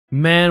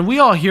Man, we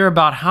all hear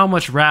about how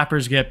much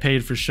rappers get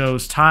paid for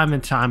shows time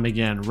and time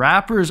again.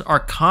 Rappers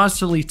are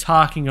constantly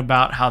talking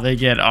about how they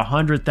get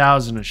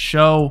 $100,000 a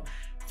show,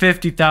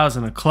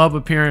 $50,000 a club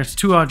appearance,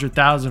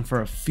 $200,000 for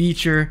a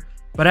feature.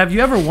 But have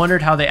you ever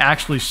wondered how they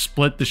actually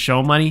split the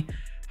show money?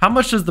 How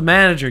much does the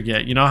manager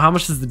get? You know, how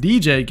much does the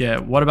DJ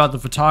get? What about the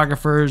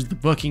photographers, the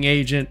booking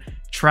agent,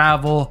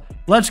 travel?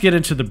 Let's get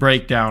into the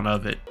breakdown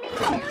of it.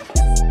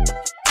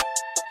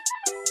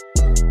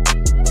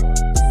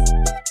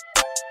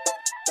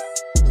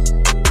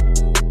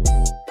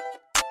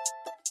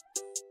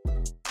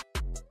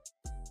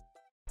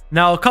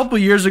 Now, a couple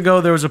years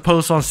ago, there was a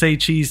post on Say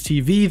Cheese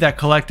TV that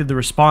collected the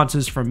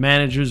responses from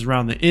managers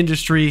around the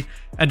industry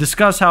and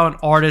discussed how an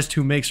artist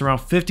who makes around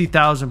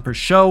 $50,000 per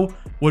show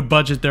would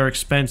budget their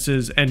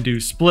expenses and do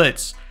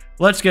splits.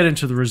 Let's get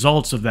into the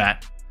results of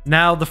that.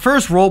 Now, the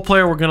first role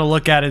player we're going to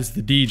look at is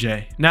the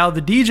DJ. Now,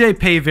 the DJ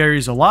pay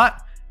varies a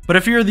lot, but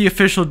if you're the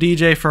official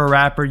DJ for a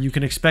rapper, you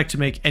can expect to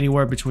make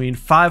anywhere between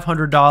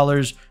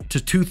 $500 to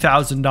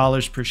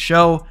 $2,000 per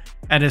show.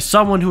 And as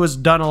someone who has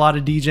done a lot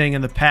of DJing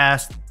in the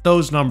past,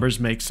 those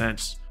numbers make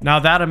sense. Now,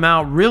 that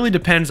amount really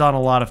depends on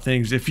a lot of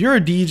things. If you're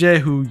a DJ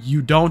who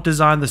you don't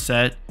design the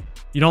set,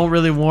 you don't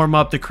really warm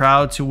up the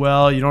crowd too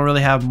well, you don't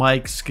really have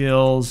mic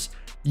skills,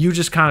 you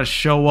just kind of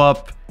show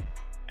up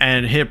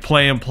and hit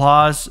play and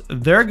applause,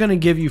 they're going to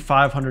give you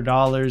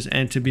 $500.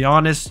 And to be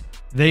honest,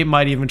 they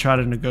might even try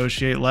to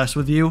negotiate less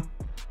with you.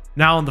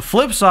 Now, on the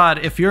flip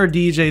side, if you're a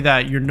DJ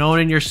that you're known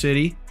in your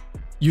city,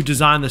 you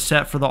design the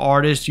set for the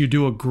artist, you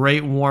do a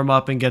great warm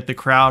up and get the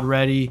crowd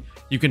ready,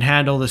 you can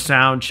handle the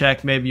sound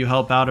check, maybe you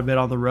help out a bit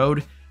on the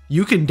road,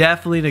 you can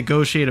definitely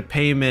negotiate a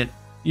payment,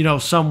 you know,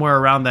 somewhere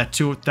around that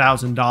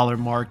 $2,000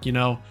 mark. You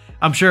know,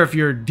 I'm sure if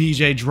you're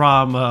DJ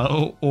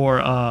Drama or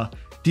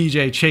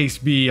DJ Chase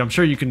B, I'm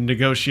sure you can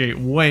negotiate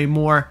way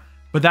more,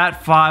 but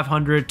that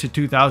 $500 to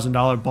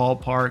 $2,000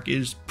 ballpark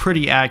is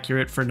pretty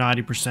accurate for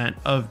 90%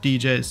 of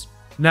DJs.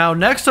 Now,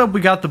 next up,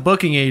 we got the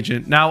booking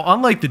agent. Now,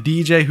 unlike the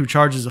DJ who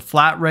charges a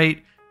flat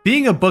rate,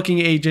 being a booking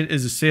agent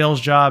is a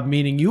sales job,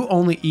 meaning you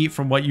only eat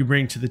from what you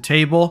bring to the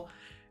table.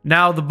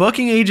 Now, the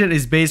booking agent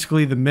is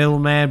basically the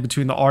middleman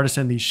between the artist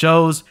and these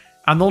shows,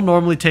 and they'll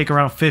normally take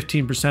around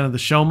 15% of the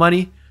show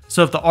money.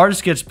 So if the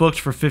artist gets booked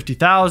for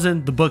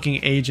 $50,000, the booking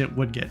agent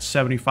would get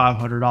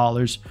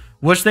 $7,500,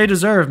 which they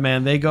deserve,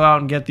 man. They go out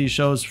and get these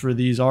shows for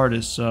these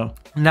artists. So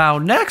now,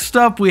 next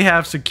up, we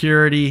have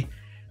security.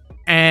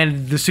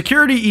 And the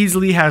security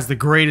easily has the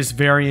greatest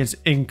variance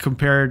in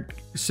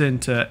comparison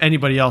to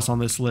anybody else on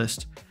this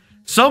list.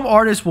 Some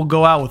artists will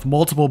go out with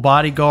multiple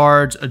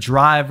bodyguards, a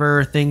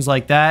driver, things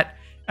like that.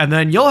 And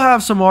then you'll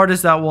have some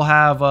artists that will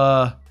have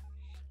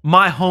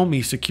my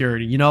homie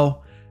security. You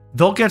know,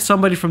 they'll get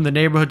somebody from the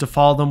neighborhood to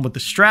follow them with the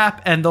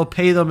strap, and they'll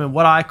pay them in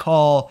what I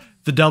call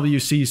the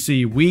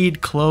WCC,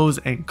 weed, clothes,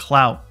 and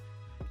clout.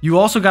 You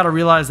also got to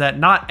realize that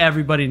not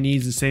everybody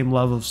needs the same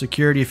level of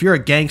security. If you're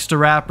a gangster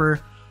rapper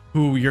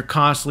who you're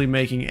constantly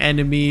making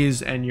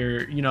enemies and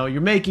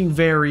you're making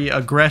very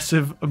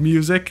aggressive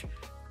music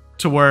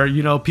to where,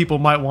 you know, people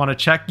might want to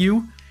check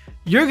you,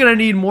 you're going to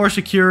need more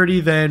security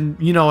than,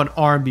 you know, an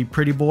R&B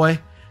pretty boy.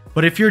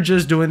 But if you're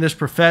just doing this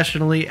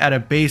professionally at a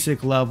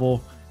basic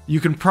level, you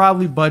can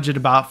probably budget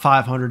about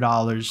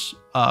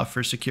 $500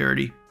 for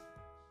security.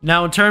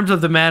 Now, in terms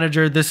of the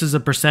manager, this is a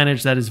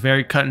percentage that is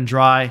very cut and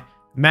dry.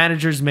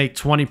 Managers make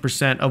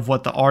 20% of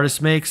what the artist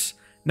makes.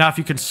 Now, if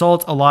you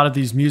consult a lot of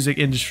these music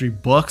industry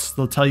books,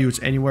 they'll tell you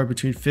it's anywhere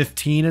between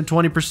 15 and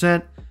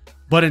 20%.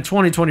 But in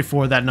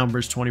 2024, that number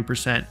is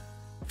 20%.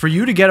 For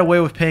you to get away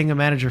with paying a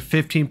manager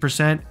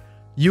 15%,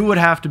 you would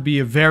have to be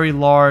a very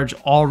large,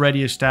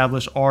 already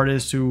established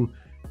artist who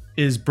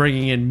is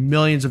bringing in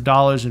millions of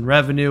dollars in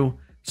revenue.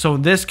 So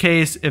in this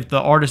case, if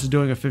the artist is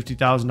doing a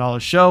 $50,000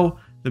 show,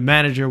 the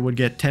manager would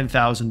get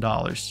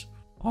 $10,000.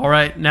 All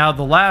right, now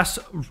the last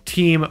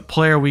team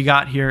player we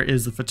got here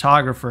is the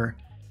photographer.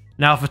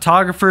 Now,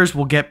 photographers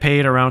will get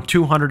paid around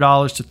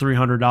 $200 to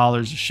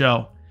 $300 a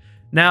show.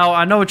 Now,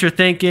 I know what you're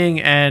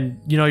thinking, and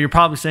you know, you're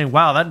probably saying,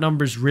 wow, that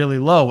number's really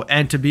low.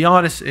 And to be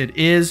honest, it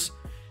is.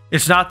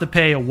 It's not the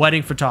pay a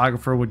wedding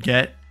photographer would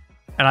get,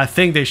 and I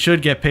think they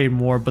should get paid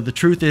more. But the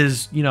truth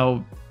is, you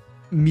know,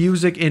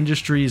 music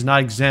industry is not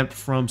exempt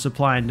from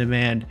supply and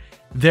demand.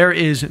 There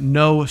is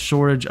no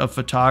shortage of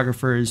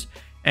photographers,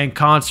 and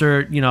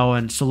concert, you know,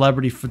 and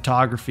celebrity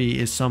photography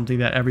is something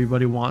that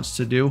everybody wants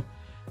to do.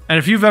 And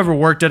if you've ever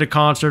worked at a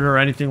concert or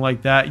anything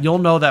like that, you'll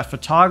know that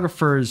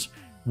photographers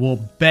will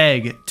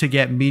beg to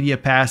get media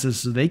passes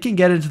so they can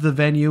get into the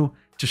venue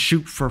to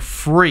shoot for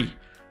free.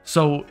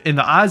 So in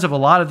the eyes of a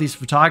lot of these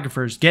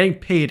photographers, getting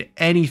paid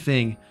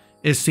anything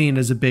is seen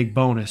as a big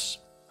bonus.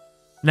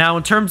 Now,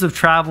 in terms of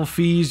travel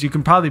fees, you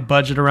can probably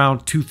budget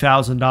around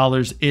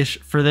 $2,000-ish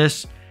for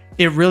this.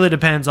 It really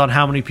depends on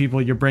how many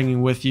people you're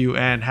bringing with you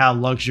and how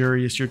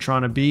luxurious you're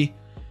trying to be.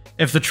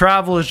 If the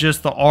travel is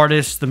just the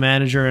artist, the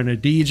manager, and a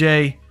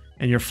DJ,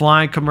 and you're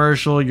flying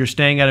commercial, you're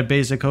staying at a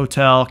basic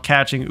hotel,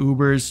 catching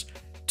Ubers,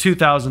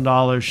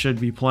 $2,000 should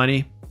be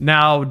plenty.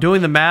 Now,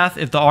 doing the math,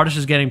 if the artist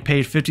is getting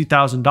paid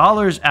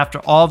 $50,000 after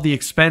all of the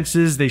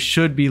expenses, they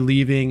should be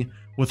leaving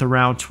with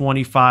around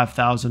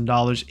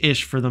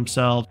 $25,000-ish for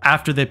themselves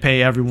after they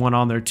pay everyone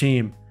on their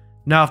team.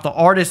 Now, if the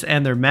artist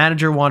and their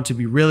manager want to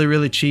be really,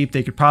 really cheap,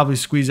 they could probably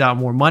squeeze out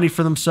more money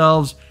for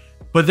themselves,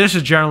 but this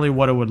is generally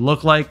what it would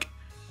look like.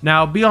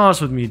 Now, be honest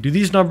with me, do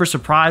these numbers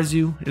surprise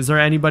you? Is there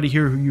anybody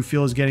here who you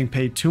feel is getting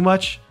paid too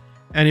much?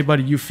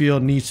 Anybody you feel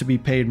needs to be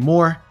paid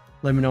more?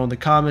 Let me know in the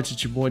comments.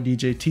 It's your boy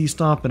DJ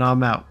TStomp, and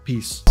I'm out.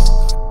 Peace.